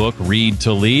brand new book, Read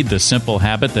to Lead, The Simple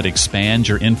Habit That Expands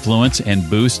Your Influence and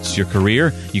Boosts Your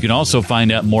Career. You can also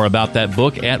find out more about that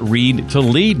book at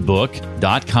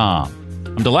readtoleadbook.com.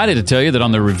 I'm delighted to tell you that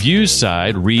on the reviews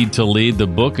side, Read to Lead, the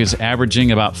book is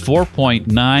averaging about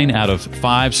 4.9 out of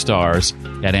 5 stars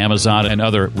at Amazon and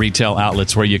other retail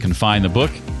outlets where you can find the book.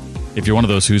 If you're one of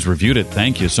those who's reviewed it,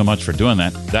 thank you so much for doing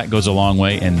that. That goes a long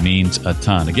way and means a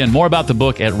ton. Again, more about the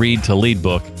book at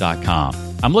readtoleadbook.com.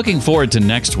 I'm looking forward to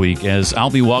next week, as I'll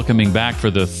be welcoming back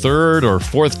for the third or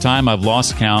fourth time, I've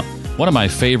lost count, one of my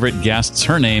favorite guests.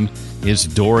 Her name is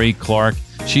Dory Clark.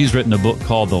 She's written a book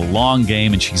called The Long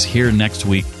Game, and she's here next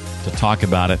week to talk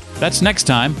about it. That's next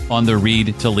time on the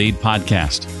Read to Lead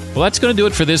podcast. Well, that's going to do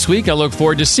it for this week. I look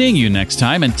forward to seeing you next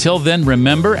time. Until then,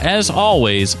 remember, as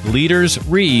always, leaders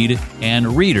read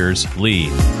and readers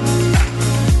lead.